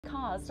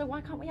cars, so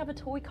why can't we have a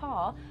toy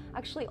car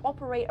actually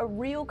operate a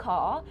real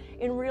car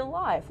in real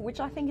life, which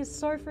I think is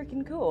so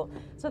freaking cool.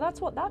 So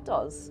that's what that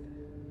does.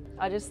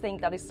 I just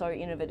think that is so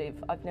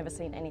innovative. I've never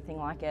seen anything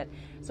like it.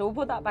 So we'll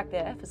put that back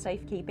there for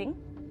safekeeping.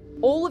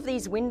 All of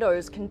these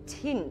windows can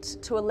tint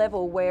to a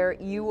level where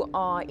you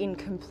are in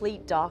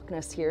complete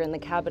darkness here in the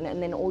cabin,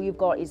 and then all you've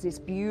got is this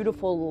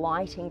beautiful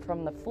lighting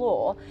from the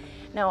floor.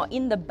 Now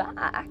in the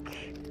back,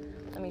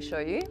 let me show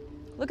you.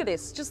 Look at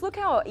this, just look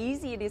how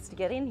easy it is to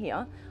get in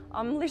here.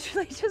 I'm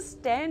literally just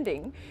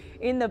standing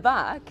in the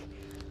back.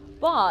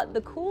 But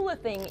the cooler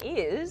thing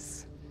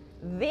is,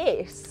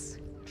 this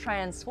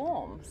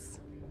transforms.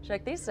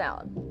 Check this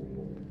out.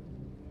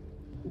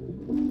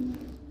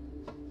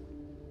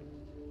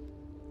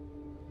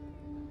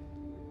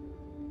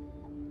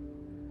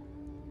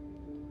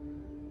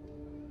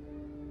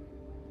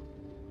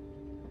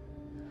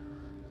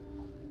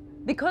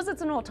 Because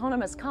it's an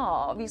autonomous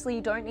car, obviously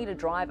you don't need a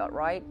driver,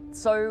 right?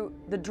 So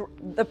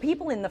the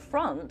people in the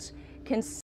front can